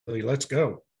Let's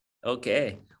go.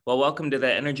 Okay. Well, welcome to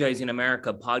the Energizing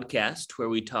America podcast, where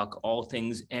we talk all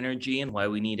things energy and why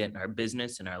we need it in our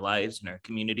business, in our lives, in our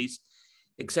communities.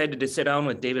 Excited to sit down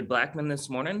with David Blackmon this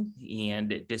morning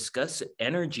and discuss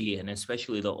energy and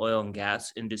especially the oil and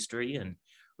gas industry and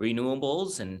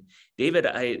renewables. And David,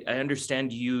 I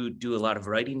understand you do a lot of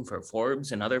writing for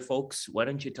Forbes and other folks. Why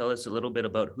don't you tell us a little bit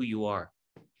about who you are?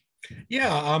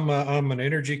 Yeah, I'm an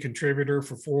energy contributor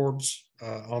for Forbes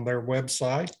on their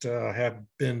website. Have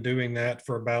been doing that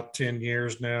for about 10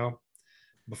 years now.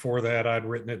 Before that, I'd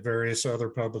written at various other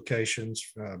publications.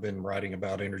 I've been writing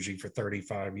about energy for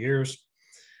 35 years.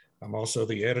 I'm also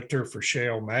the editor for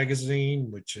Shale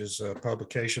Magazine, which is a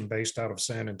publication based out of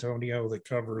San Antonio that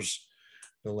covers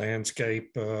the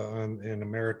landscape in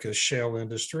America's shale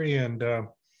industry,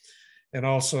 and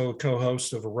also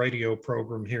co-host of a radio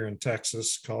program here in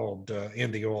Texas called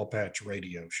In the Oil Patch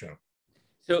Radio Show.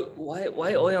 So why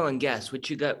oil and gas?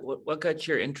 What got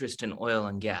your interest in oil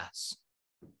and gas?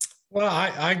 Well,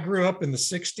 I grew up in the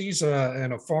 60s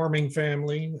in a farming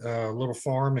family, a little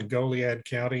farm in Goliad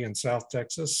County in South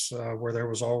Texas, where there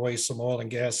was always some oil and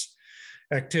gas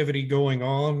activity going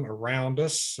on around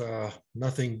us.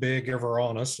 Nothing big ever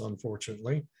on us,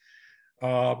 unfortunately.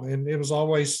 And it was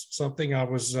always something I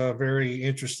was very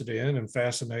interested in and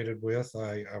fascinated with.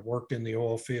 I worked in the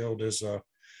oil field as a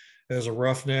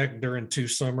roughneck during 2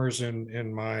 summers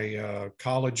in my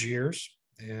college years,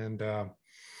 and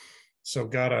so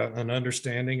got an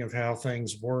understanding of how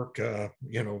things work.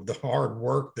 The hard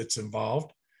work that's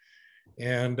involved,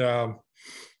 and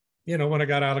when I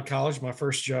got out of college, my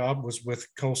first job was with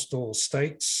Coastal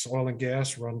States Oil and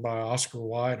Gas, run by Oscar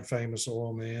White, a famous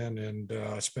oil man. And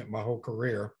I spent my whole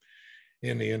career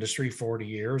in the industry, 40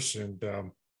 years, and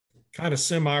kind of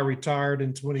semi-retired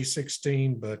in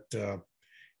 2016, but,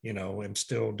 I'm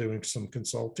still doing some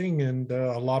consulting and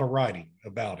a lot of writing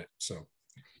about it.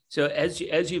 So as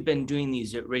you've been doing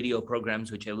these radio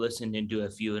programs, which I've listened into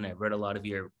a few, and I've read a lot of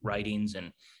your writings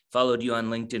and followed you on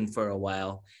LinkedIn for a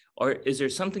while, or is there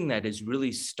something that has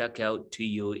really stuck out to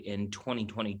you in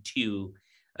 2022,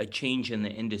 a change in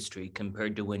the industry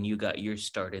compared to when you got your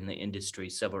start in the industry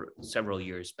several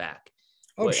years back?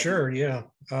 Sure. Yeah.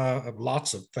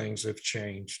 Lots of things have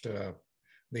changed.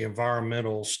 The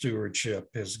environmental stewardship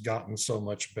has gotten so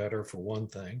much better, for one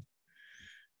thing.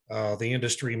 The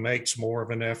industry makes more of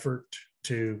an effort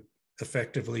to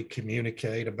effectively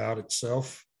communicate about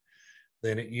itself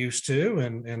than it used to,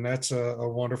 and that's a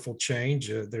wonderful change.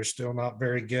 They're still not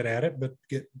very good at it, but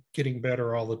getting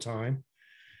better all the time.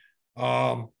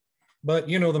 But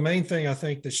the main thing I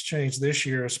think that's changed this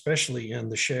year, especially in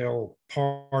the shale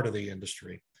part of the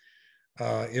industry,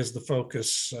 is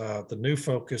the new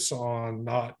focus on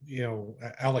not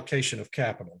allocation of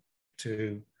capital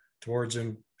towards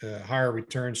higher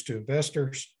returns to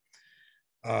investors,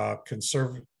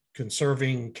 conserving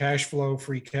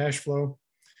free cash flow,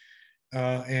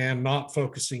 and not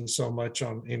focusing so much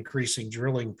on increasing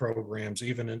drilling programs,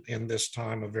 even in this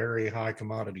time of very high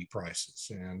commodity prices.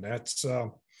 And that's,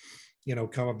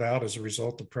 come about as a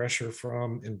result of pressure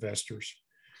from investors.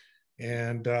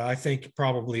 And I think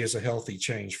probably is a healthy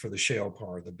change for the shale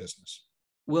part of the business.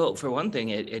 Well, for one thing,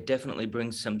 it definitely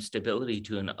brings some stability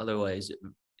to an otherwise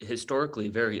historically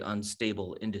very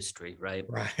unstable industry, right?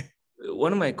 Right.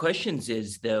 One of my questions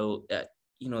is, though,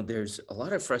 there's a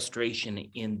lot of frustration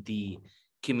in the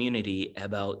community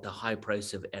about the high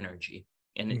price of energy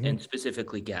and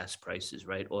specifically gas prices,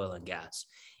 right? Oil and gas.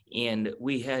 And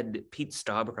we had Pete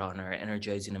Stauber on our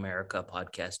Energizing America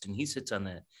podcast, and he sits on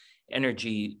the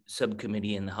energy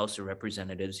subcommittee in the House of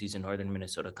Representatives. He's a Northern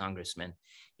Minnesota congressman.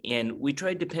 And we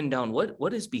tried to pin down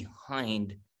what is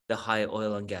behind the high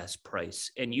oil and gas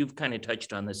price. And you've kind of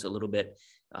touched on this a little bit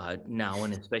now,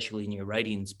 and especially in your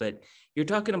writings, but you're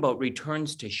talking about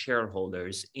returns to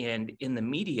shareholders. And in the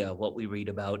media, what we read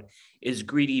about is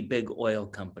greedy big oil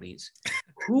companies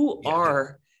who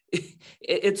are,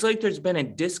 it's like there's been a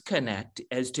disconnect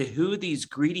as to who these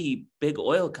greedy big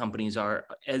oil companies are,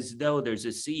 as though there's a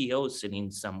CEO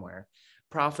sitting somewhere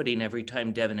profiting every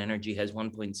time Devon Energy has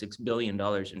 $1.6 billion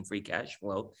in free cash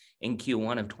flow in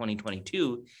Q1 of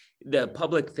 2022. The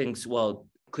public thinks, well,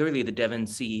 clearly the Devon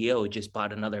CEO just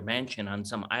bought another mansion on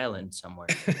some island somewhere.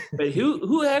 But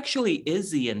who actually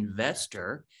is the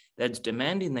investor that's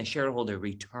demanding the shareholder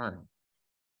return?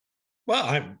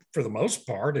 Well, for the most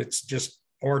part, it's just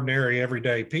ordinary,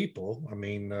 everyday people. I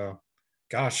mean,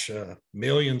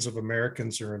 millions of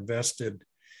Americans are invested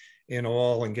in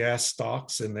oil and gas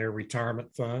stocks in their retirement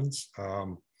funds.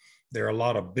 There are a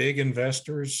lot of big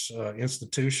investors,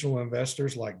 institutional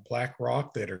investors like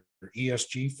BlackRock that are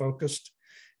ESG focused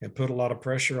and put a lot of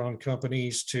pressure on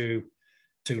companies to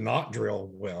to not drill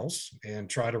wells and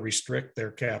try to restrict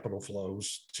their capital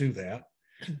flows to that.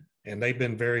 And they've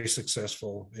been very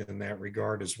successful in that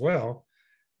regard as well.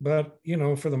 But,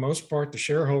 for the most part, the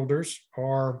shareholders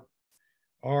are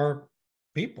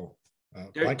people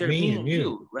like They're me me and and you.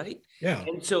 you, right? Yeah,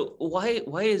 And so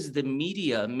why is the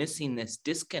media missing this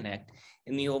disconnect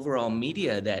in the overall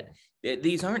media that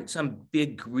these aren't some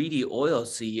big greedy oil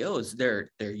CEOs?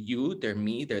 They're you, they're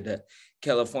me, they're the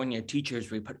California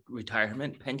Teachers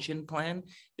Retirement Pension Plan.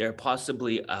 They're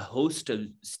possibly a host of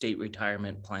state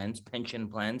retirement plans, pension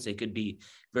plans. They could be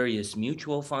various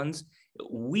mutual funds.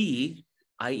 We,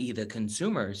 i.e. the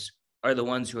consumers, are the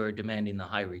ones who are demanding the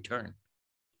high return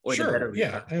or the better sure.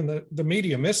 Yeah. return. And the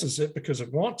media misses it because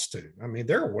it wants to. I mean,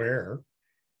 they're aware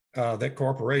that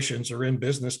corporations are in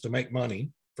business to make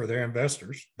money for their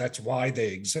investors. That's why they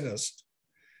exist,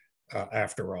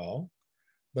 after all.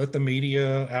 But the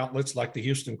media outlets like the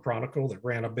Houston Chronicle that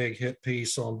ran a big hit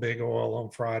piece on big oil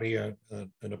on Friday, an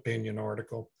opinion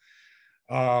article,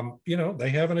 they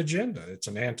have an agenda. It's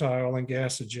an anti-oil and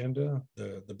gas agenda.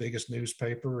 The biggest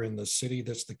newspaper in the city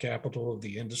that's the capital of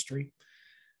the industry,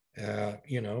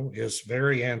 is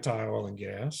very anti-oil and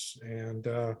gas. And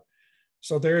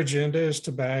so their agenda is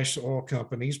to bash oil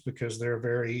companies because they're a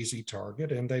very easy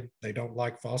target and they don't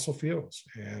like fossil fuels.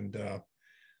 And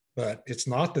but it's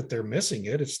not that they're missing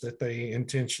it, it's that they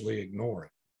intentionally ignore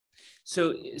it.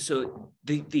 So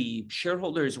the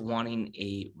shareholders wanting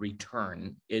a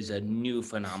return is a new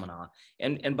phenomenon.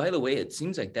 And by the way, it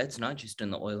seems like that's not just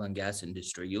in the oil and gas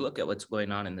industry. You look at what's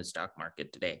going on in the stock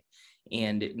market today,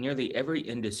 and nearly every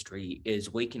industry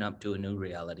is waking up to a new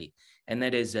reality. And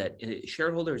that is that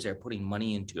shareholders are putting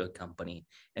money into a company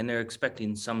and they're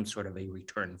expecting some sort of a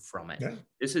return from it. Yeah.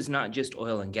 This is not just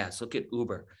oil and gas. Look at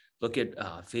Uber, look at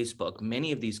Facebook.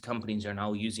 Many of these companies are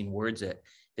now using words that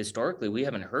historically we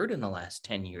haven't heard in the last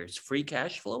 10 years. Free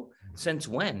cash flow? Since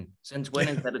when? Since when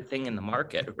is that a thing in the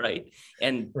market, right?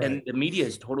 And the media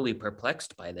is totally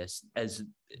perplexed by this,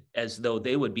 as though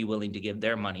they would be willing to give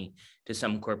their money to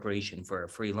some corporation for a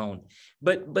free loan.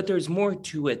 But there's more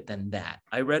to it than that.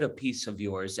 I read a piece of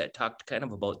yours that talked kind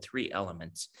of about three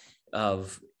elements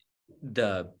of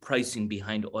the pricing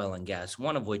behind oil and gas,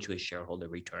 one of which was shareholder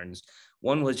returns.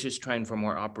 One was just trying for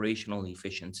more operational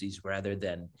efficiencies rather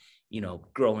than,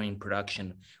 growing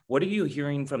production. What are you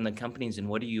hearing from the companies and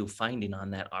what are you finding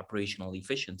on that operational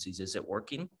efficiencies? Is it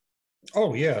working?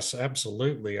 Oh, yes,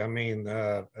 absolutely. I mean,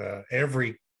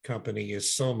 every company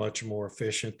is so much more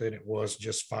efficient than it was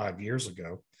just 5 years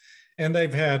ago. And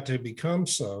they've had to become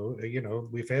so.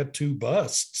 We've had two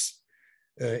busts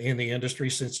in the industry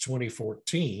since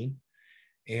 2014.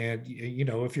 And,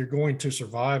 if you're going to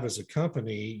survive as a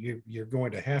company, you're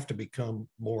going to have to become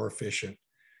more efficient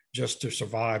just to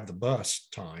survive the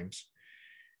bust times.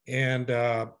 And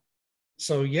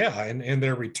so, yeah, and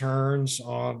their returns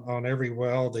on every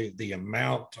well, the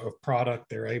amount of product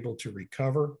they're able to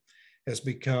recover has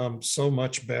become so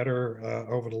much better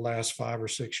over the last 5 or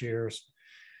 6 years.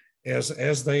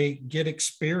 As they get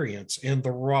experience in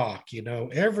the rock,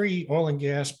 every oil and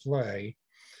gas play,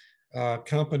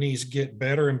 companies get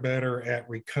better and better at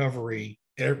recovery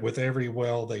with every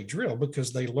well they drill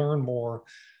because they learn more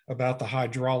about the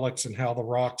hydraulics and how the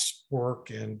rocks work,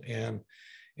 and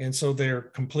so their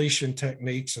completion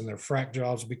techniques and their frac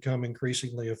jobs become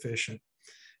increasingly efficient.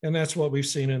 And that's what we've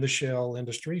seen in the shale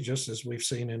industry, just as we've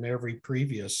seen in every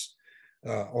previous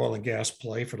oil and gas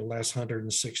play for the last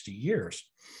 160 years.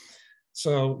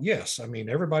 So yes, I mean,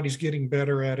 everybody's getting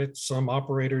better at it. Some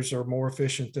operators are more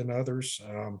efficient than others.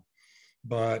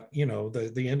 But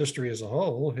the industry as a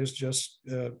whole has just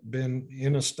been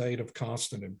in a state of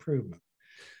constant improvement.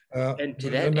 And to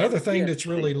that Another end, thing yeah, that's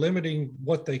really limiting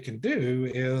what they can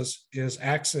do is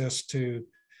access to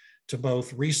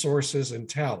both resources and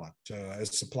talent.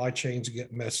 As supply chains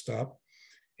get messed up,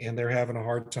 and they're having a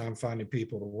hard time finding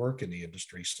people to work in the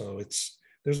industry. So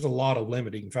there's a lot of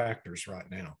limiting factors right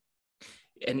now.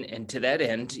 And to that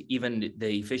end, even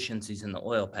the efficiencies in the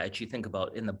oil patch, you think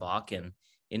about in the Bakken,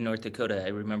 in North Dakota, I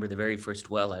remember the very first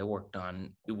well I worked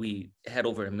on, we had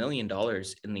over $1 million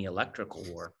in the electrical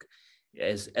work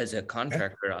as a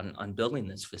contractor on building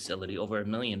this facility, over $1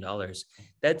 million.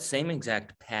 That same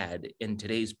exact pad in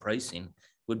today's pricing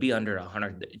would be under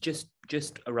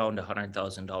just around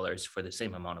 $100,000 for the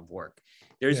same amount of work.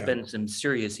 There's been some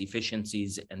serious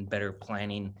efficiencies and better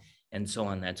planning and so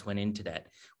on that's went into that.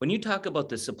 When you talk about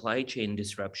the supply chain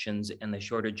disruptions and the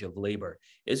shortage of labor,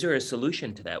 is there a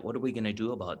solution to that? What are we going to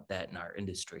do about that in our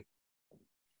industry?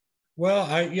 Well,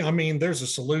 I mean, there's a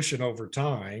solution over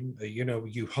time.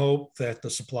 You hope that the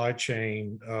supply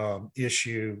chain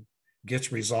issue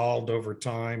gets resolved over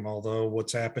time, although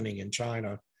what's happening in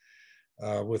China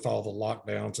with all the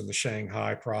lockdowns in the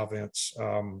Shanghai province,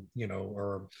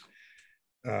 are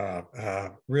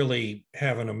really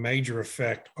having a major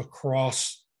effect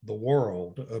across the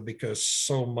world because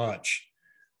so much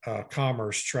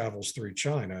commerce travels through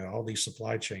China. All these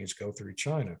supply chains go through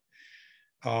China.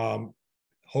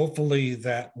 Hopefully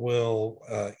that will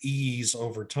ease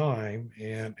over time,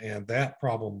 and that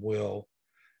problem will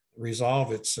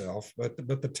resolve itself. But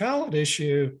the talent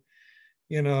issue,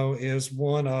 is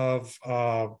one of,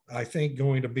 I think,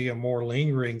 going to be a more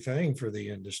lingering thing for the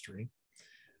industry,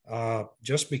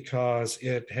 just because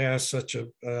it has such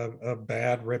a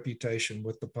bad reputation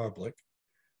with the public,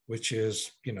 which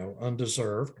is,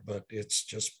 undeserved, but it's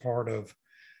just part of,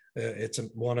 it's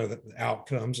one of the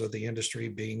outcomes of the industry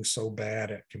being so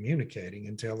bad at communicating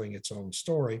and telling its own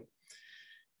story.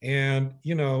 And,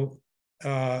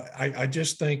 I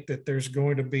just think that there's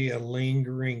going to be a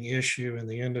lingering issue in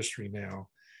the industry now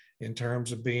in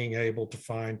terms of being able to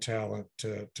find talent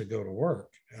to go to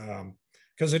work.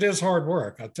 Because it is hard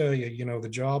work. I tell you, the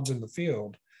jobs in the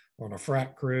field on a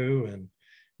frac crew and,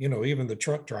 even the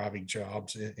truck driving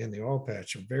jobs in the oil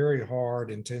patch are very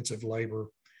hard, intensive labor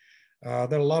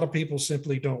that a lot of people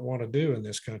simply don't want to do in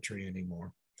this country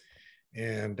anymore.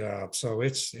 And so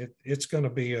it's going to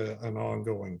be an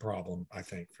ongoing problem, I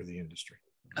think, for the industry.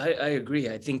 I agree.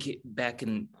 I think back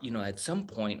in, at some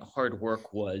point, hard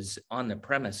work was on the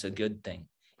premise a good thing.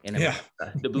 And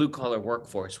the blue collar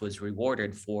workforce was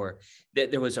rewarded for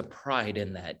that. There was a pride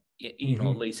in that,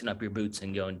 lacing up your boots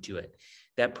and going to it.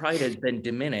 That pride has been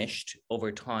diminished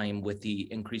over time with the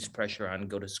increased pressure on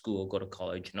go to school, go to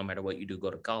college, no matter what you do,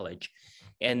 go to college.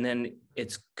 And then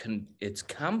it's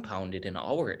compounded in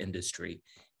our industry,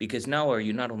 because now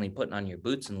you're not only putting on your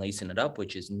boots and lacing it up,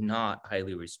 which is not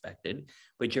highly respected,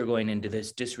 but you're going into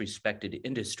this disrespected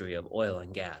industry of oil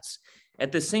and gas.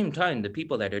 At the same time, the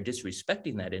people that are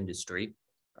disrespecting that industry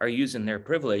are using their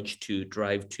privilege to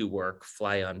drive to work,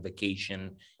 fly on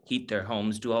vacation, heat their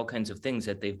homes, do all kinds of things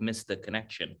that they've missed the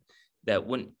connection that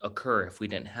wouldn't occur if we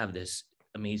didn't have this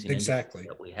amazing industry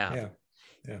that we have.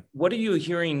 Yeah. What are you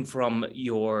hearing from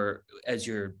as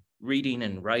you're reading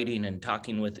and writing and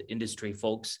talking with industry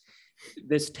folks?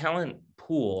 This talent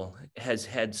pool has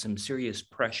had some serious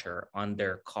pressure on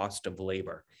their cost of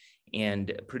labor.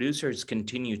 And producers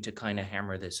continue to kind of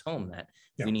hammer this home that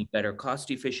we need better cost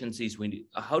efficiencies.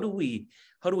 How do we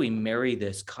marry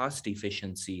this cost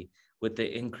efficiency with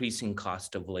the increasing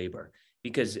cost of labor?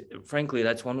 Because frankly,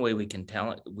 that's one way we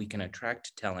can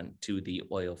attract talent to the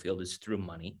oil field is through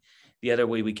money. The other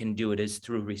way we can do it is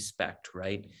through respect,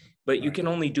 right? But you can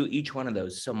only do each one of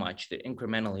those so much that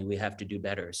incrementally we have to do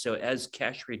better. So as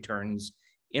cash returns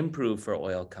improve for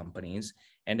oil companies,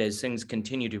 and as things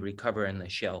continue to recover in the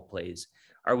shale plays,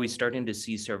 are we starting to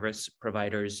see service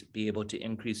providers be able to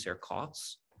increase their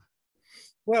costs?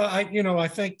 Well, I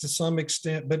think to some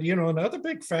extent, but, another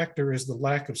big factor is the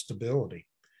lack of stability.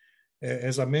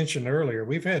 As I mentioned earlier,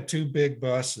 we've had two big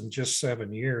busts in just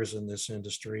 7 years in this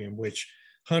industry in which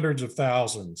hundreds of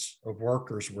thousands of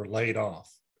workers were laid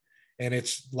off. And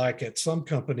it's like at some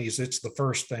companies, it's the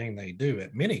first thing they do.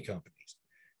 At many companies,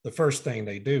 the first thing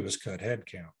they do is cut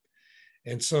headcount.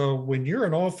 And so when you're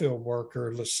an oil field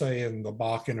worker, let's say in the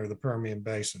Bakken or the Permian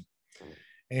Basin,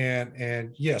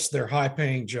 and yes, they're high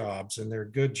paying jobs and they're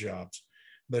good jobs,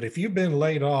 but if you've been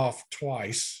laid off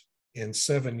twice in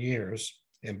 7 years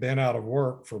and been out of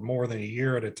work for more than a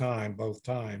year at a time, both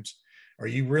times, are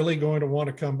you really going to want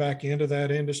to come back into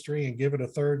that industry and give it a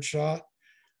third shot?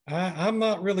 I'm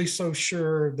not really so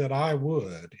sure that I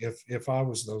would. If I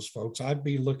was those folks, I'd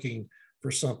be looking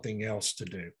for something else to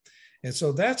do. And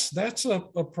so that's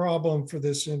a problem for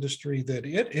this industry that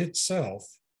it itself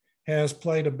has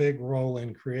played a big role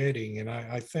in creating. And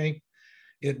I think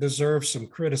it deserves some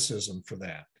criticism for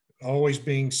that, always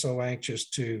being so anxious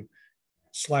to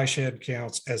slash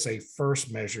headcounts as a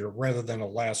first measure rather than a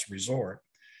last resort.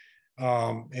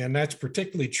 And that's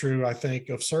particularly true, I think,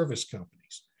 of service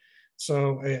companies.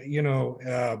 So,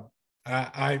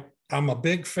 I'm a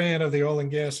big fan of the oil and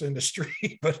gas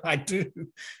industry, but I do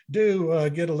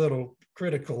get a little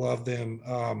critical of them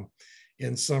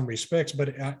in some respects.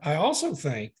 But I also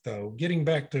think, though, getting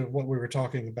back to what we were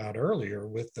talking about earlier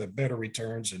with the better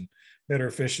returns and better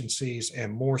efficiencies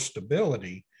and more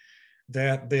stability,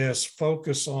 that this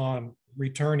focus on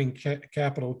returning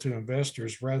capital to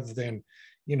investors rather than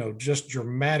just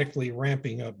dramatically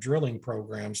ramping up drilling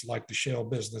programs like the shale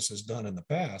business has done in the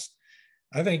past,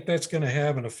 I think that's going to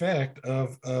have an effect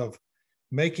of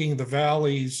making the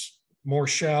valleys more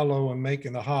shallow and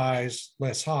making the highs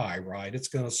less high, right? It's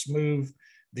going to smooth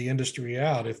the industry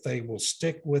out if they will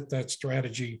stick with that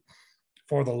strategy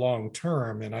for the long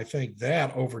term. And I think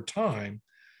that over time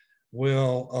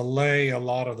will allay a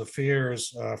lot of the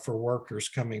fears for workers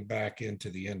coming back into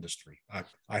the industry.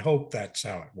 I hope that's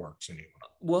how it works anyway.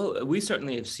 Well, we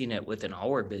certainly have seen it within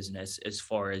our business as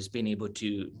far as being able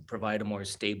to provide a more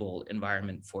stable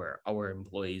environment for our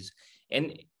employees.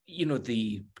 And,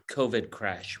 the COVID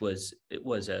crash was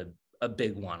a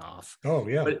big one-off. Oh,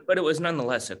 yeah. But it was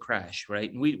nonetheless a crash,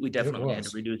 right? We definitely had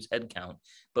to reduce headcount,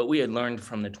 but we had learned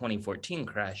from the 2014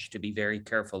 crash to be very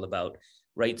careful about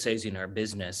right-sizing our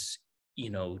business,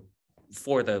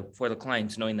 for the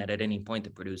clients, knowing that at any point the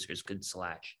producers could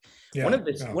slash. Yeah,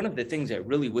 one of the things I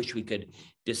really wish we could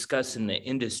discuss in the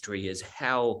industry is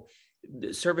how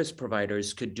the service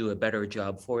providers could do a better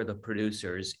job for the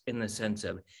producers, in the sense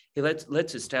of, hey,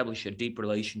 let's establish a deep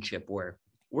relationship where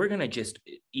we're going to just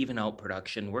even out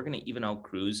production. We're going to even out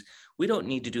crews. We don't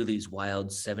need to do these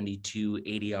wild 72,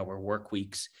 80-hour work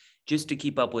weeks just to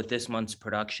keep up with this month's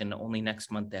production, only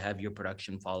next month to have your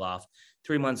production fall off.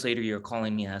 3 months later, you're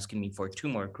calling me, asking me for 2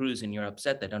 more crews, and you're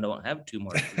upset that I don't have 2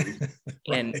 more crews.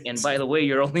 Right. And by the way,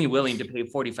 you're only willing to pay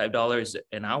 $45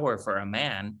 an hour for a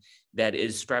man that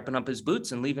is strapping up his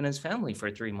boots and leaving his family for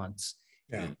 3 months.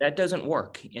 Yeah. That doesn't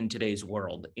work in today's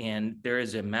world. And there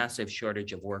is a massive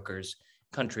shortage of workers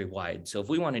countrywide. So if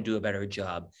we want to do a better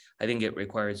job, I think it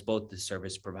requires both the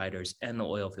service providers and the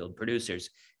oil field producers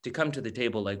to come to the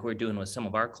table, like we're doing with some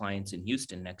of our clients in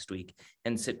Houston next week,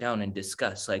 and sit down and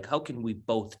discuss, like, how can we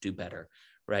both do better,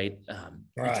 right?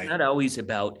 It's not always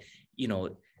about,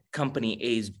 company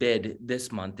A's bid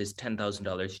this month is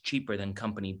 $10,000 cheaper than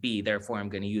company B, therefore I'm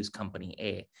going to use company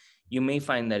A. You may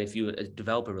find that if you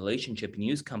develop a relationship and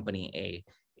use company A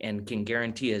and can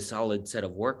guarantee a solid set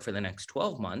of work for the next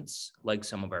 12 months, like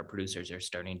some of our producers are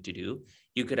starting to do,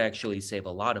 you could actually save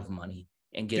a lot of money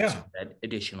and get some of that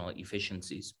additional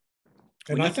efficiencies.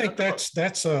 And I think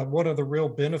that's one of the real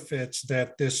benefits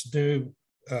that this new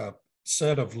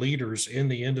set of leaders in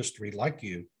the industry, like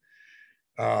you,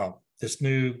 this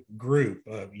new group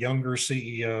of younger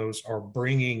CEOs are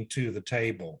bringing to the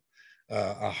table,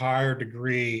 a higher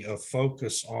degree of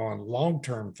focus on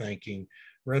long-term thinking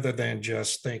rather than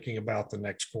just thinking about the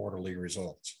next quarterly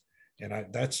results. And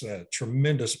that's a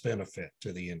tremendous benefit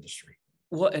to the industry.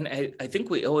 Well, and I think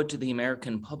we owe it to the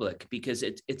American public, because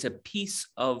it's a piece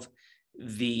of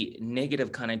the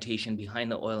negative connotation behind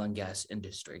the oil and gas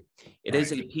industry. It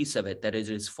is a piece of it that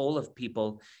is full of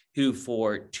people who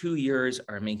for 2 years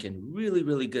are making really,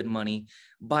 really good money,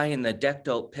 buying the decked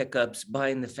out pickups,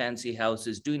 buying the fancy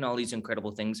houses, doing all these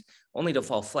incredible things, only to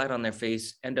fall flat on their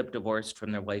face, end up divorced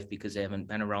from their wife because they haven't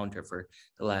been around her for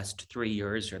the last 3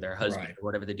 years, or their husband, or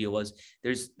whatever the deal was.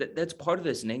 That's part of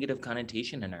this negative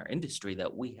connotation in our industry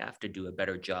that we have to do a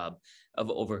better job of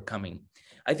overcoming.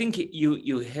 I think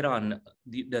you hit on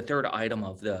the third item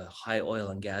of the high oil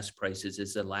and gas prices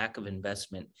is the lack of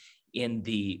investment in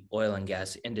the oil and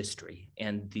gas industry,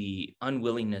 and the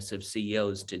unwillingness of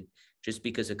CEOs to, just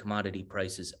because a commodity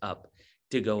price is up,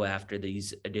 to go after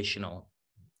these additional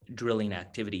drilling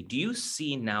activity. Do you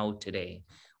see now today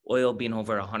oil being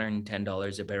over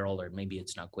 $110 a barrel, or maybe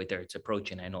it's not quite there, it's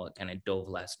approaching? I know it kind of dove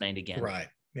last night again. Right.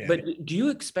 Yeah. But do you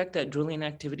expect that drilling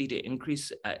activity to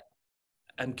increase?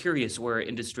 I'm curious where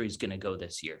industry is going to go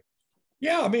this year.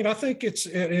 Yeah, I mean, I think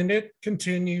it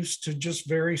continues to just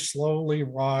very slowly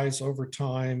rise over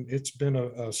time. It's been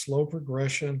a slow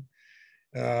progression.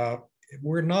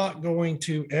 We're not going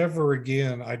to ever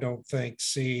again, I don't think,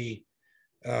 see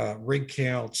rig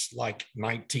counts like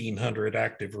 1,900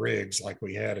 active rigs like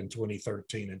we had in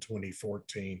 2013 and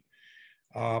 2014.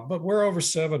 But we're over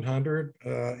 700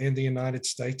 in the United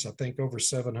States. I think over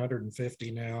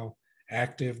 750 now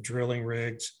active drilling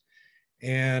rigs.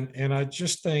 And I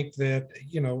just think that,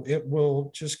 it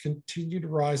will just continue to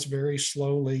rise very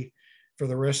slowly for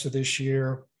the rest of this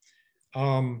year.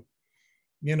 As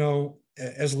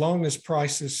long as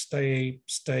prices stay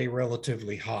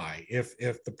relatively high.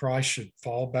 If the price should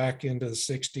fall back into the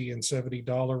 $60 and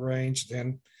 $70 range,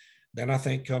 then I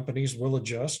think companies will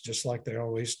adjust just like they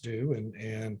always do,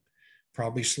 and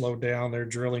probably slow down their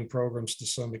drilling programs to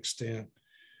some extent.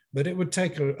 But it would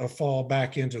take a fall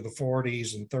back into the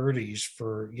 40s and 30s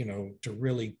for, to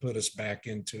really put us back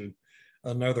into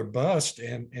another bust.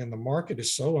 And the market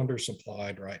is so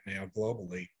undersupplied right now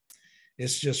globally.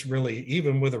 It's just really,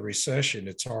 even with a recession,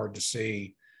 it's hard to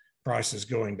see prices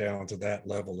going down to that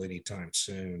level anytime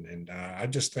soon. And I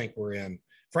just think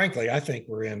I think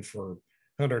we're in for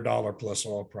 $100 plus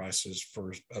oil prices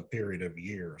for a period of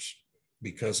years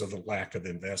because of the lack of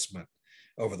investment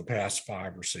over the past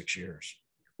 5 or 6 years.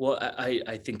 Well,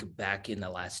 I think back in the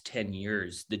last 10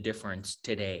 years, the difference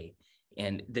today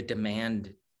and the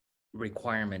demand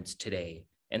requirements today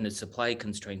and the supply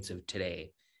constraints of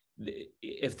today,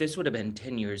 if this would have been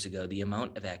 10 years ago, the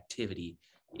amount of activity,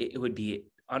 it would be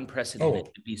unprecedented. Oh,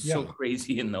 It'd be so yeah,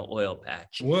 crazy in the oil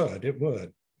patch. it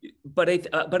would. But I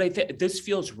think this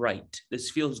feels right.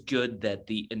 This feels good that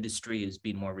the industry is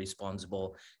being more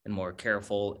responsible and more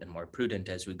careful and more prudent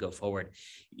as we go forward.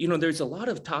 You know, there's a lot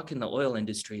of talk in the oil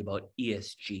industry about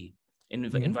ESG,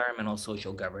 environmental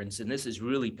social governance, and this has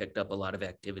really picked up a lot of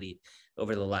activity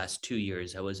over the last 2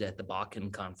 years. I was at the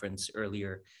Bakken conference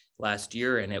earlier last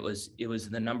year, and it was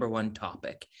the number one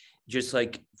topic. Just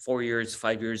like 4 years,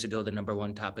 5 years ago, the number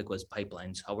one topic was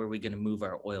pipelines. How are we going to move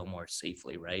our oil more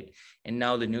safely, right? And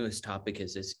now the newest topic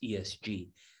is this ESG.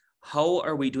 How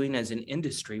are we doing as an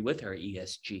industry with our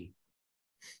ESG?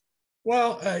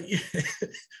 Well,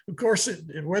 of course,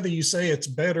 whether you say it's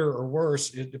better or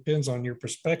worse, it depends on your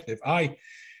perspective. I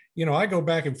go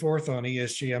back and forth on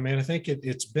ESG. I mean, I think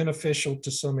it's beneficial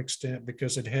to some extent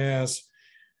because it has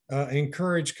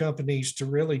encourage companies to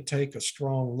really take a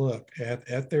strong look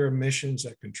at their emissions,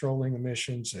 at controlling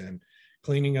emissions and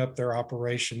cleaning up their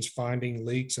operations, finding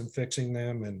leaks and fixing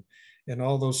them, and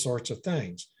all those sorts of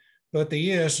things. But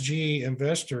the ESG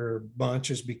investor bunch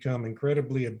has become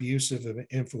incredibly abusive and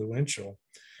influential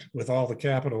with all the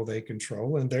capital they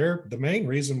control. And they're the main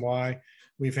reason why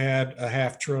we've had a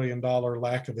 $500 billion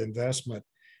lack of investment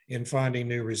in finding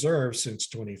new reserves since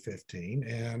 2015.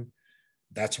 And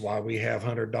that's why we have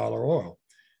 $100 oil.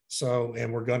 So,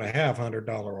 and we're going to have $100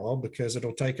 oil because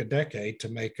it'll take a decade to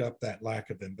make up that lack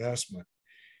of investment.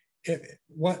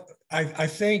 I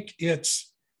think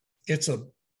it's a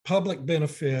public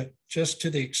benefit just to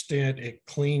the extent it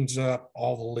cleans up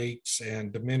all the leaks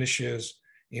and diminishes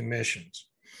emissions.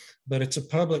 But it's a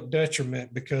public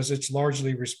detriment because it's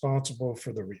largely responsible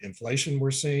for the inflation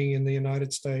we're seeing in the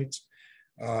United States.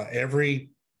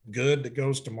 Every good that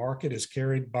goes to market is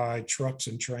carried by trucks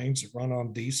and trains that run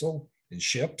on diesel and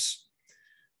ships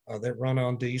that run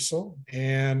on diesel.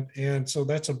 And so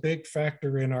that's a big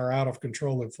factor in our out of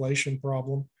control inflation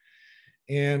problem.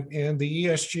 And the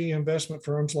ESG investment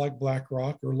firms like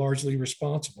BlackRock are largely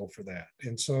responsible for that.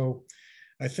 And so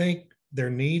I think there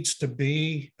needs to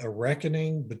be a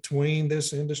reckoning between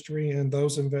this industry and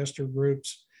those investor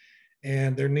groups.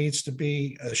 And there needs to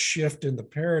be a shift in the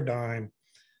paradigm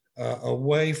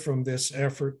away from this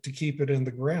effort to keep it in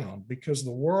the ground, because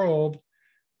the world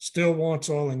still wants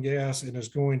oil and gas and is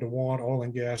going to want oil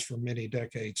and gas for many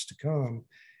decades to come.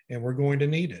 And we're going to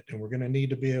need it, and we're going to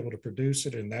need to be able to produce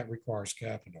it, and that requires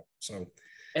capital. So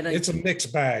it's a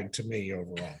mixed bag to me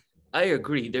overall. I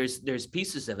agree. There's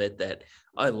pieces of it that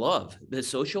I love. The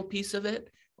social piece of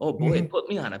it, oh boy, put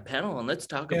me on a panel and let's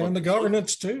talk about. And the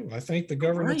governance too. I think the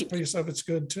governance piece of it's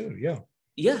good too. Yeah.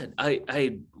 Yeah,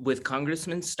 I with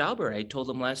Congressman Stauber, I told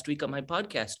him last week on my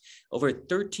podcast, over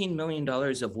 $13 million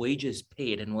of wages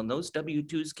paid. And when those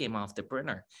W-2s came off the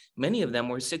printer, many of them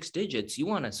were 6 digits. You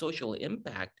want a social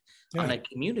impact on a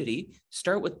community,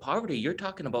 start with poverty. You're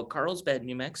talking about Carlsbad,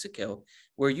 New Mexico,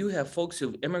 where you have folks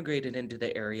who've immigrated into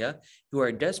the area who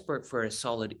are desperate for a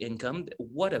solid income.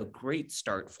 What a great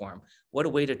start for them. What a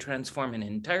way to transform an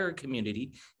entire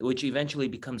community, which eventually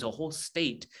becomes a whole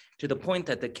state, to the point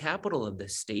that the capital of the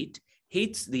state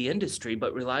hates the industry,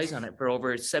 but relies on it for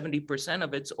over 70%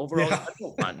 of its overall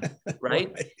federal fund, right?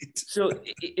 So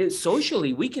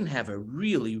socially, we can have a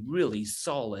really, really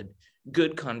solid,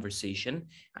 good conversation.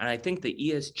 And I think the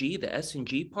ESG, the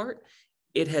S&G part,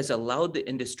 it has allowed the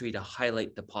industry to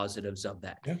highlight the positives of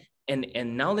that. Yeah.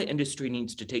 And now the industry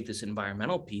needs to take this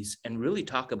environmental piece and really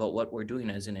talk about what we're doing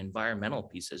as an environmental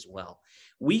piece as well.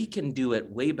 We can do it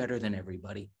way better than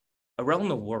everybody around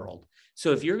the world.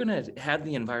 So if you're going to have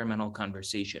the environmental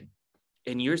conversation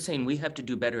and you're saying we have to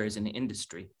do better as an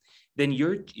industry, then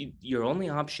your only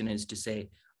option is to say,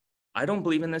 I don't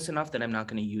believe in this enough that I'm not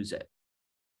going to use it.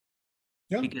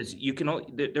 Yeah. Because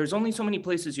there's only so many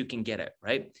places you can get it,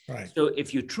 right? So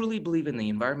if you truly believe in the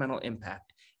environmental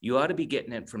impact, you ought to be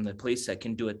getting it from the place that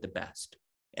can do it the best.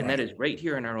 And that is right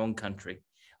here in our own country.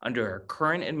 Under our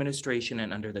current administration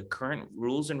and under the current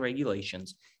rules and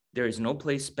regulations, there is no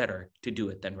place better to do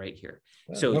it than right here.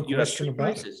 So no, you have 2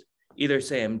 choices. Either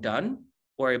say I'm done,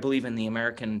 or I believe in the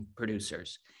American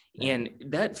producers. And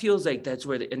that feels like that's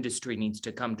where the industry needs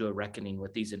to come to a reckoning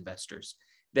with these investors.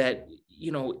 That,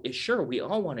 sure, we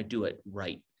all want to do it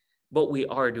right, but we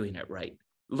are doing it right.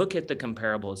 Look at the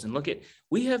comparables and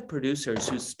we have producers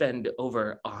who spend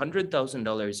over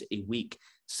 $100,000 a week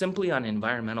simply on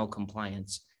environmental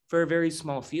compliance for a very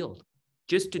small field,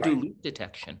 just to do leak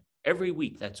detection. Every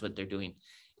week, that's what they're doing.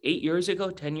 8 years ago,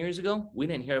 10 years ago, we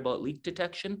didn't hear about leak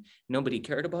detection. Nobody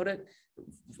cared about it.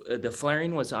 The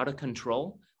flaring was out of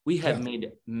control. We have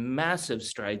made massive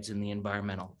strides in the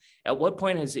environmental. At what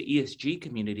point is the ESG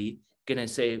community going to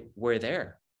say, we're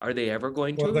there? Are they ever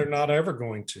going to? Well, they're not ever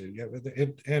going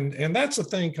to. And that's the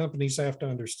thing companies have to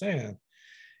understand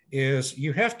is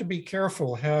you have to be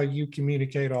careful how you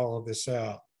communicate all of this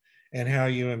out and how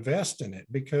you invest in it,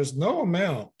 because no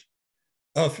amount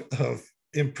of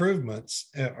improvements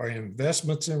or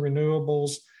investments in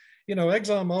renewables,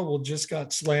 ExxonMobil just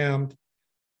got slammed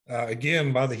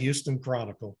again by the Houston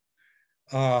Chronicle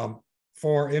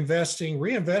for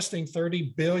reinvesting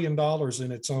 $30 billion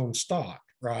in its own stock,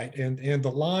 right? And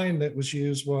the line that was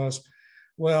used was,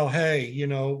 well, hey,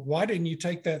 why didn't you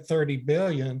take that 30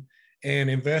 billion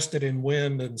and invest it in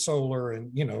wind and solar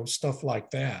and, stuff like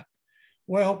that?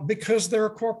 Well, because they're a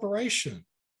corporation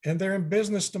and they're in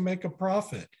business to make a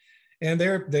profit. And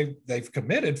they've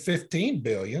committed 15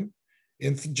 billion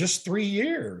in just 3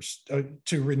 years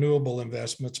to renewable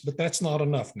investments, but that's not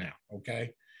enough now,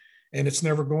 okay? And it's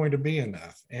never going to be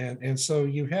enough. And so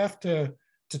you have to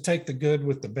take the good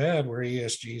with the bad where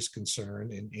ESG is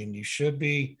concerned, and you should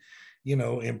be,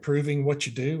 improving what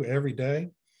you do every day.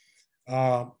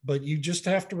 But you just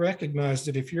have to recognize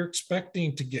that if you're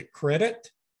expecting to get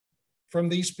credit from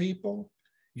these people,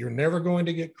 you're never going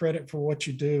to get credit for what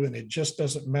you do, and it just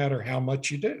doesn't matter how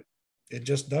much you do. It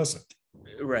just doesn't.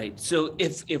 Right. So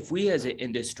if we as an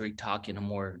industry talk in a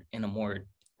more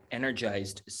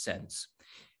energized sense,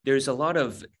 there's a lot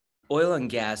of oil and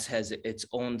gas has its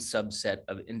own subset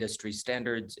of industry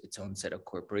standards, its own set of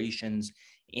corporations.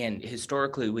 And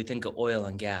historically, we think of oil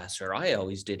and gas, or I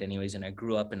always did anyways, and I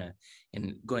grew up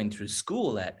in going through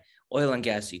school that oil and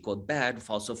gas equaled bad,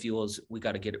 fossil fuels, we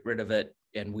got to get rid of it,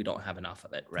 and we don't have enough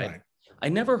of it, right? I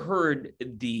never heard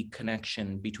the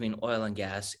connection between oil and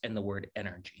gas and the word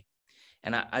energy.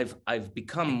 And I've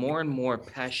become more and more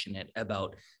passionate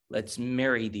about let's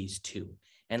marry these two,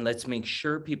 and let's make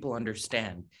sure people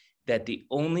understand that the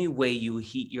only way you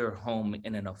heat your home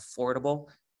in an affordable,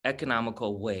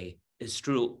 economical way is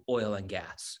through oil and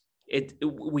gas.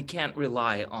 We can't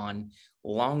rely on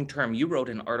long-term. You wrote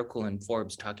an article in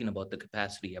Forbes talking about the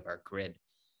capacity of our grid.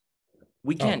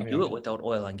 We can't do it without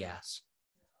oil and gas.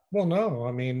 Well, no,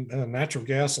 I mean, natural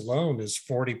gas alone is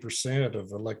 40%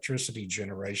 of electricity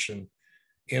generation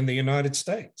in the United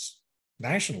States,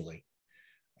 nationally.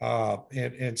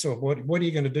 And so what are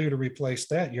you going to do to replace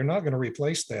that? You're not going to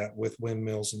replace that with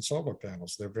windmills and solar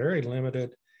panels. They're very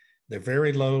limited. They're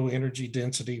very low energy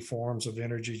density forms of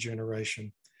energy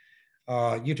generation.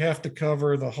 You'd have to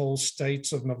cover the whole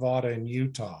states of Nevada and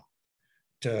Utah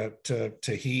to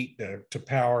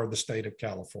power the state of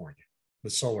California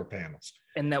with solar panels.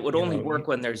 And that would only work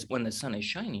when the sun is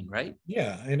shining, right?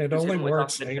 Yeah, and it only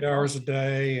works 8 hours a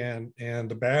day, and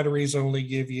the batteries only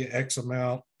give you X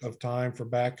amount of time for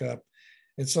backup.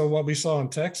 And so what we saw in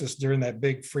Texas during that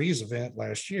big freeze event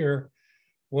last year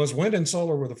was wind and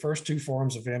solar were the first two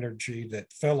forms of energy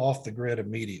that fell off the grid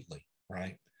immediately,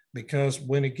 right? Because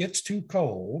when it gets too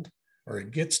cold or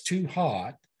it gets too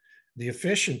hot, the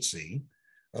efficiency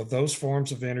of those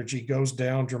forms of energy goes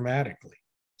down dramatically.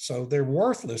 So they're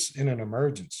worthless in an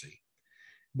emergency,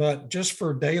 but just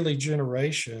for daily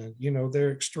generation,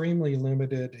 they're extremely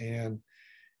limited. And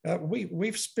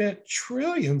we've spent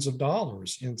trillions of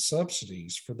dollars in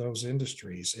subsidies for those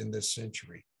industries in this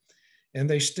century, and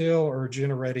they still are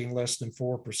generating less than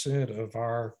 4% of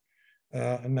our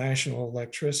national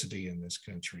electricity in this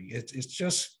country.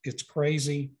 It's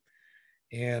crazy.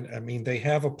 And I mean, they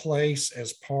have a place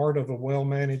as part of a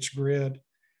well-managed grid.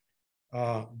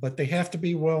 But they have to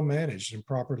be well managed and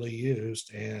properly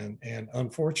used. And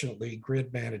unfortunately,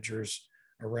 grid managers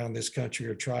around this country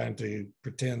are trying to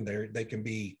pretend they can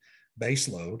be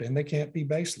baseload, and they can't be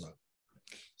baseload.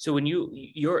 So when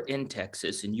you're in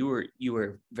Texas, and you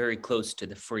were very close to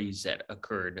the freeze that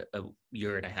occurred a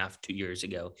year and a half, 2 years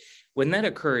ago. When that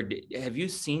occurred, have you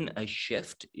seen a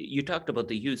shift? You talked about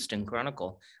the Houston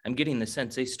Chronicle. I'm getting the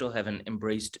sense they still haven't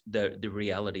embraced the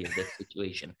reality of this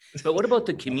situation. But what about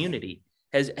the community?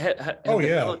 Have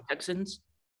fellow Texans?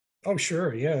 Oh,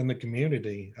 sure. Yeah. In the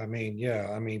community. I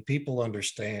mean, people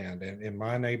understand. And in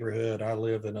my neighborhood, I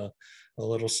live in a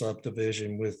little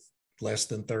subdivision with less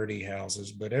than 30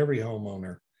 houses, but every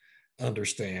homeowner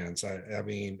understands. I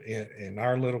mean, in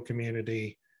our little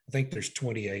community, I think there's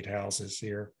 28 houses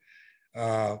here.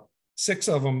 6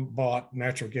 of them bought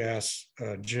natural gas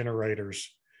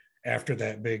generators after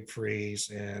that big freeze,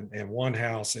 and one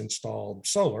house installed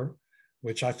solar,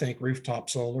 which I think rooftop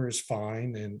solar is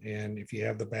fine. And if you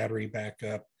have the battery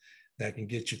backup, that can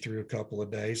get you through a couple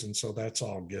of days. And so that's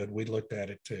all good. We looked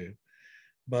at it too.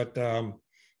 But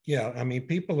yeah, I mean,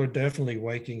 people are definitely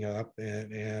waking up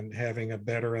and having a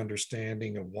better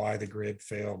understanding of why the grid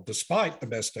failed, despite the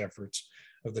best efforts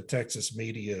of the Texas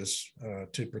medias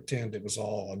to pretend it was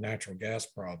all a natural gas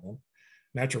problem.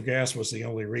 Natural gas was the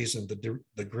only reason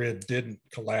the grid didn't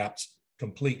collapse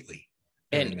completely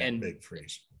during that And big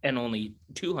freeze. and only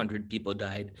 200 people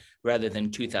died rather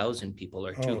than 2,000 people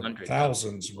or Oh, 200,000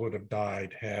 thousands people. would have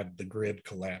died had the grid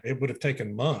collapsed. It would have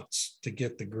taken months to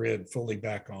get the grid fully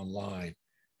back online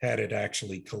had it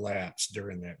actually collapsed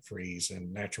during that freeze.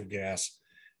 And natural gas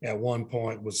at one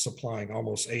point was supplying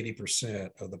almost 80%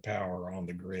 of the power on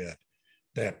the grid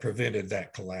that prevented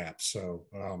that collapse. So,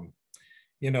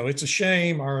 it's a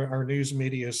shame our news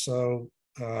media is so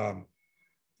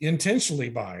intentionally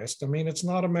biased. I mean, it's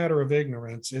not a matter of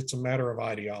ignorance, it's a matter of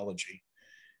ideology.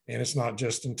 And it's not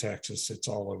just in Texas, it's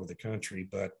all over the country.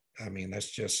 But I mean,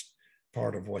 that's just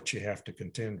part of what you have to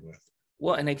contend with.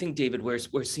 Well, and I think, David,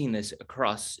 we're seeing this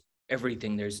across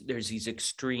everything. There's these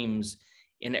extremes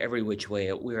in every which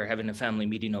way. We were having a family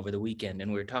meeting over the weekend,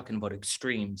 and we were talking about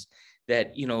extremes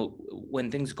that,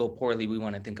 when things go poorly, we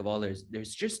want to think of all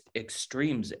there's just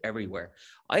extremes everywhere.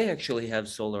 I actually have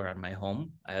solar on my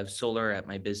home. I have solar at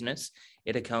my business.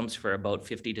 It accounts for about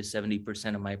 50 to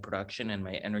 70% of my production and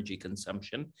my energy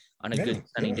consumption on a good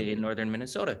sunny day in northern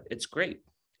Minnesota. It's great.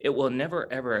 It will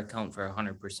never, ever account for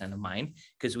 100% of mine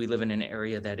because we live in an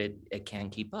area that it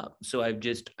can't keep up. So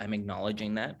I'm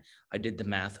acknowledging that. I did the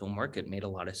math homework. It made a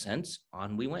lot of sense.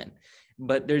 On we went.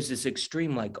 But there's this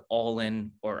extreme, like all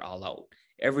in or all out.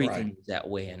 Everything is that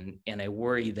way. And I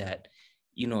worry that,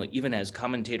 even as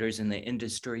commentators in the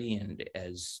industry and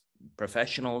as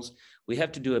professionals, we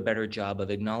have to do a better job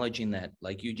of acknowledging that,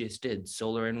 like you just did,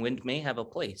 solar and wind may have a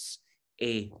place.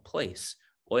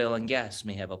 Oil and gas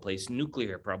may have a place.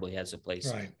 Nuclear probably has a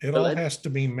place. Right. It all has to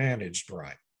be managed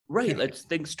right. Right. Yeah. Let's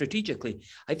think strategically.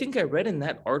 I think I read in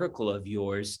that article of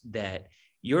yours that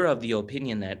you're of the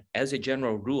opinion that, as a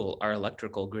general rule, our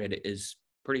electrical grid is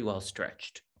pretty well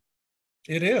stretched.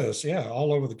 It is, yeah,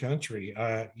 all over the country.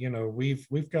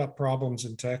 We've got problems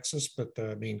in Texas, but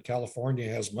I mean, California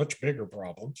has much bigger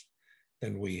problems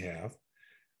than we have.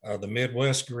 The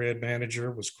Midwest grid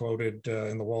manager was quoted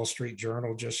in the Wall Street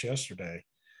Journal just yesterday,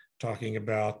 talking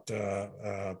about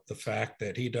the fact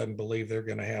that he doesn't believe they're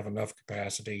going to have enough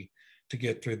capacity to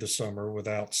get through the summer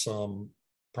without some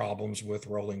problems with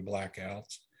rolling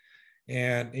blackouts.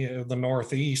 And the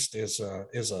Northeast is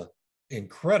a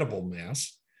incredible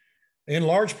mess, in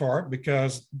large part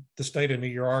because the state of New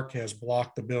York has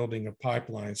blocked the building of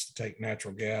pipelines to take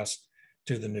natural gas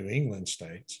to the New England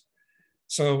states.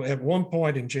 So at one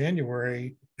point in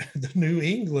January, the New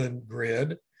England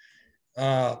grid,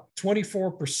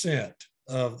 24%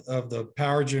 of the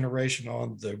power generation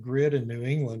on the grid in New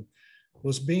England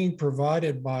was being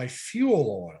provided by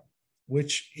fuel oil,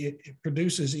 which it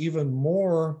produces even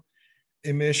more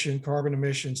carbon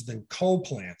emissions than coal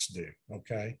plants do,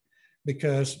 okay?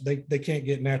 Because they can't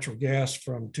get natural gas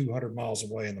from 200 miles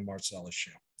away in the Marcellus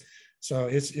Shale. So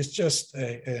it's just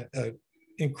a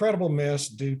incredible mess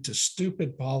due to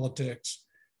stupid politics,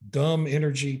 dumb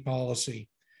energy policy,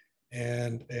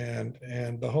 and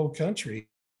the whole country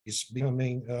is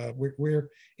becoming, we're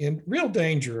in real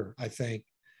danger, I think,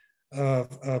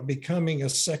 of becoming a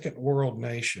second world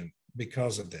nation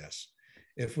because of this.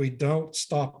 If we don't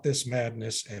stop this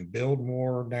madness and build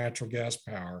more natural gas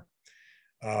power,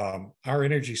 our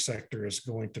energy sector is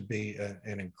going to be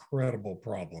an incredible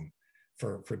problem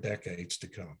for decades to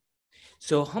come.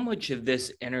 So how much of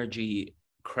this energy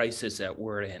crisis that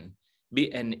we're in,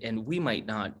 and we might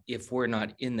not, if we're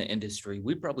not in the industry,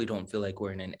 we probably don't feel like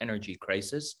we're in an energy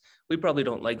crisis. We probably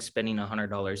don't like spending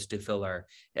 $100 to fill our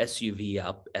SUV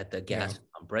up at the gas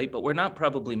pump, right? But we're not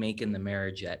probably making the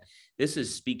marriage yet. This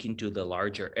is speaking to the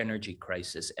larger energy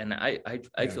crisis. And I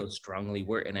feel strongly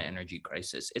we're in an energy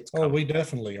crisis. It's coming. We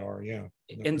definitely are, yeah.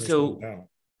 And so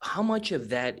how much of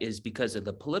that is because of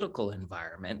the political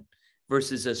environment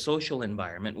versus a social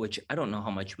environment, which I don't know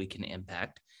how much we can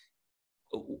impact?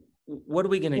 What are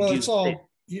we going to do? It's all,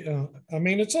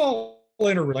 it's all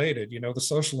interrelated. The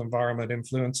social environment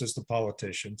influences the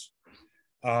politicians.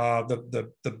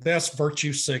 The best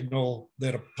virtue signal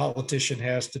that a politician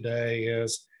has today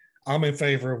is, I'm in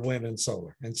favor of wind and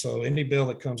solar. And so any bill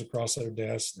that comes across their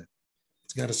desk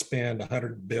that's going to spend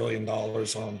 $100 billion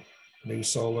on new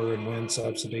solar and wind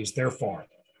subsidies, they're for it.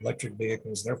 Electric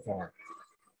vehicles, they're for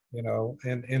it.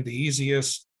 And the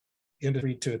easiest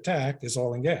industry to attack is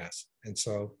oil and gas. And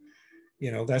so,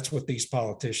 that's what these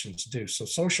politicians do. So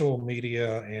social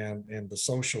media and the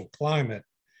social climate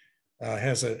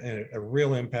has a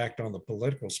real impact on the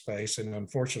political space. And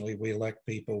unfortunately, we elect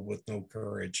people with no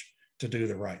courage to do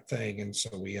the right thing. And so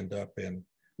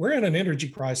we're in an energy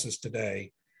crisis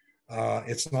today.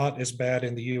 It's not as bad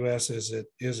in the US as it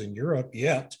is in Europe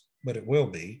yet, but it will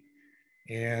be.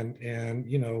 And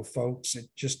folks, it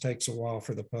just takes a while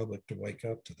for the public to wake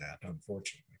up to that,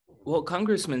 unfortunately. Well,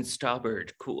 Congressman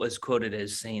Staubert was quoted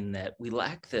as saying that we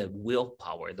lack the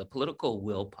willpower, the political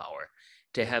willpower,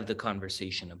 to have the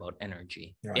conversation about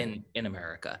energy in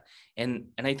America. And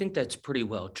I think that's pretty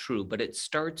well true, but it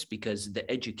starts because the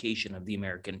education of the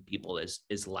American people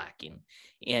is lacking.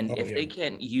 And if they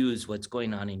can't use what's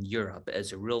going on in Europe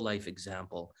as a real life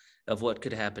example of what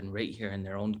could happen right here in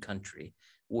their own country,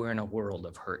 we're in a world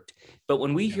of hurt. But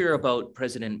when we hear about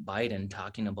President Biden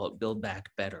talking about Build Back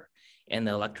Better and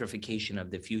the electrification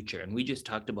of the future, and we just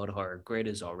talked about how our grid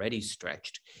is already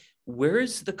stretched, where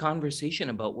is the conversation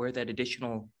about where that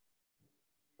additional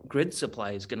grid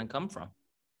supply is going to come from?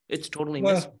 It's totally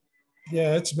missing.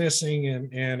 Yeah, it's missing.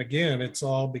 And again, it's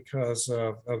all because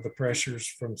of the pressures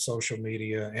from social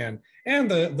media and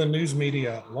the news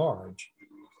media at large.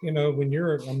 When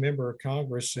you're a member of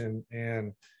Congress and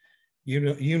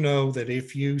you know that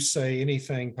if you say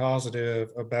anything positive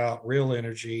about real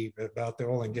energy, about the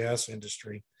oil and gas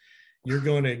industry, you're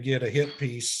going to get a hit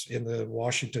piece in the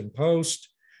Washington Post,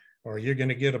 or you're going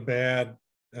to get a bad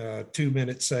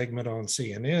 2-minute segment on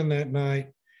CNN that night.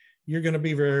 You're going to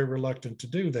be very reluctant to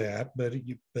do that. But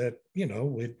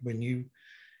when you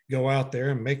go out there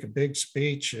and make a big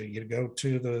speech, you go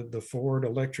to the Ford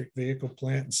electric vehicle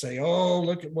plant and say, "Oh,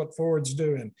 look at what Ford's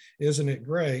doing. Isn't it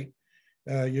great?"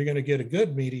 You're going to get a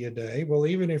good media day. Well,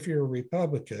 even if you're a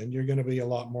Republican, you're going to be a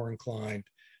lot more inclined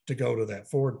to go to that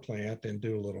Ford plant and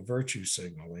do a little virtue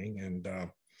signaling. And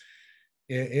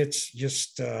it's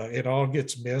just, it all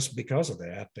gets missed because of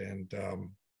that. And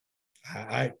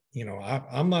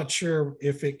I'm not sure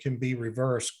if it can be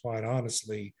reversed, quite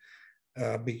honestly,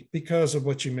 because of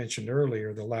what you mentioned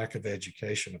earlier, the lack of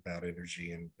education about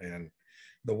energy and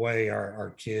the way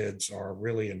our kids are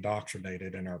really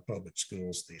indoctrinated in our public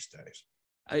schools these days.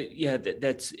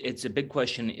 It's a big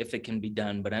question if it can be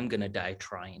done, but I'm going to die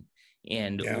trying.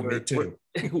 And me too.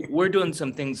 we're doing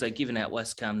some things like even at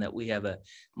Westcom that we have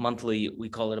we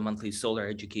call it a monthly solar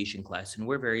education class. And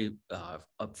we're very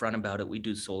upfront about it. We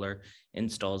do solar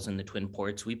installs in the Twin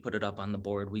Ports. We put it up on the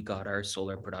board. We got our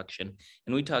solar production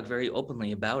and we talk very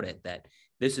openly about it, that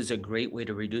this is a great way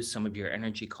to reduce some of your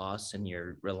energy costs and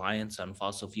your reliance on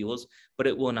fossil fuels, but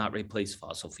it will not replace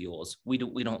fossil fuels. We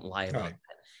don't lie about that.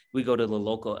 We go to the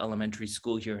local elementary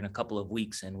school here in a couple of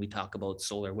weeks and we talk about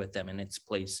solar with them and its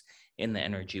place in the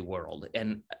energy world.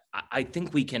 And I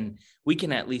think we can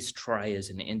at least try as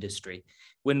an industry.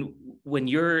 When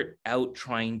you're out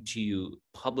trying to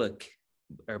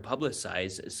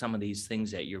publicize some of these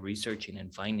things that you're researching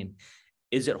and finding,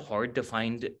 is it hard to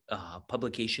find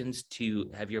publications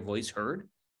to have your voice heard?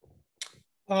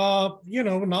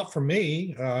 Not for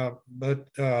me, but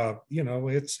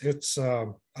it's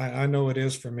I know it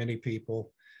is for many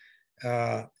people.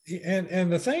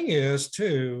 And the thing is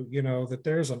too, that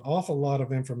there's an awful lot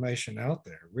of information out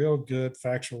there, real good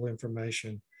factual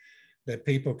information that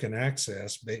people can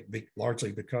access,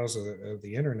 largely because of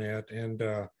the internet.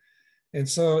 And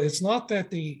so it's not that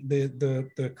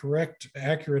the correct,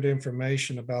 accurate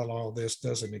information about all this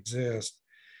doesn't exist.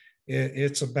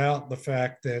 It's about the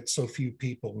fact that so few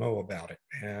people know about it.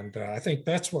 And I think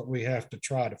that's what we have to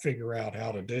try to figure out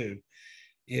how to do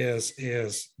is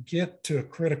get to a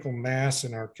critical mass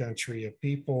in our country of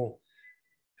people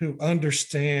who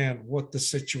understand what the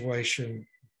situation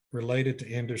related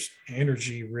to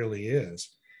energy really is.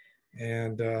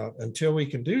 And until we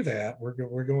can do that,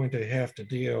 we're going to have to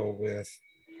deal with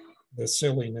the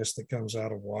silliness that comes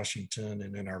out of Washington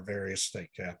and in our various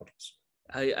state capitals.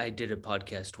 I did a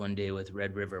podcast one day with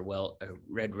Red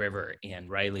River, and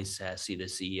Riley Sassy, the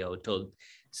CEO,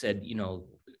 said,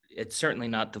 it's certainly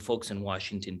not the folks in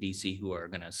Washington, D.C. who are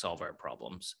going to solve our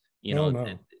problems.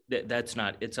 No. That's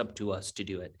not, it's up to us to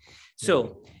do it.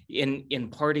 So in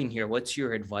parting here, what's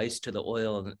your advice to the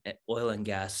oil and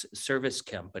gas service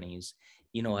companies?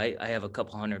 I have a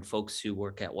couple hundred folks who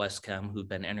work at Westcom who've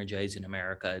been energizing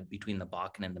America between the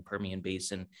Bakken and the Permian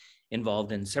Basin,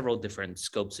 involved in several different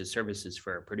scopes of services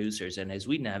for our producers. And as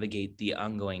we navigate the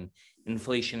ongoing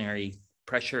inflationary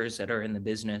pressures that are in the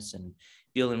business and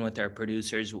dealing with our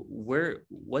producers,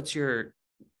 what's your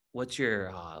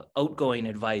outgoing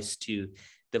advice to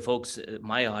the folks,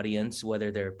 my audience,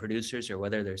 whether they're producers or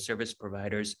whether they're service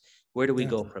providers? Where do we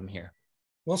go from here?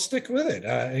 Well, stick with it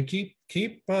and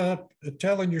keep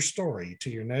telling your story to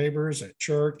your neighbors at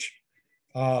church.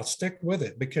 Stick with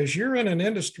it because you're in an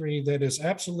industry that is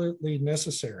absolutely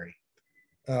necessary.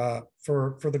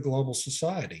 for the global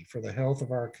society, for the health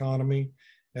of our economy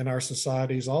and our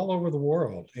societies all over the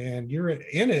world. And you're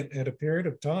in it at a period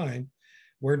of time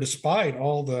where, despite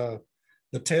all the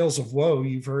tales of woe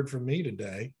you've heard from me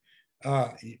today,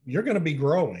 you're going to be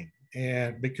growing,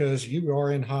 and because you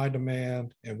are in high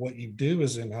demand and what you do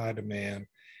is in high demand.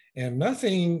 And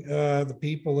nothing the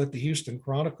people at the Houston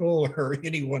Chronicle or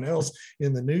anyone else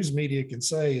in the news media can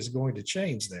say is going to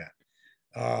change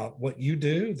that. What you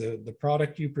do, the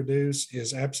product you produce,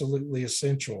 is absolutely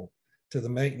essential to the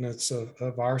maintenance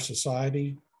of our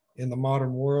society in the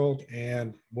modern world,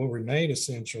 and will remain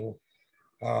essential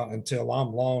until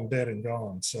I'm long dead and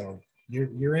gone. So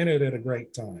you're in it at a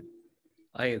great time.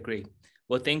 I agree.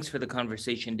 Well, thanks for the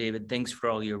conversation, David. Thanks for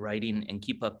all your writing, and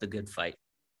keep up the good fight.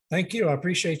 Thank you. I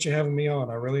appreciate you having me on.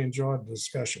 I really enjoyed the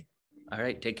discussion. All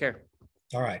right. Take care.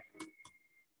 All right.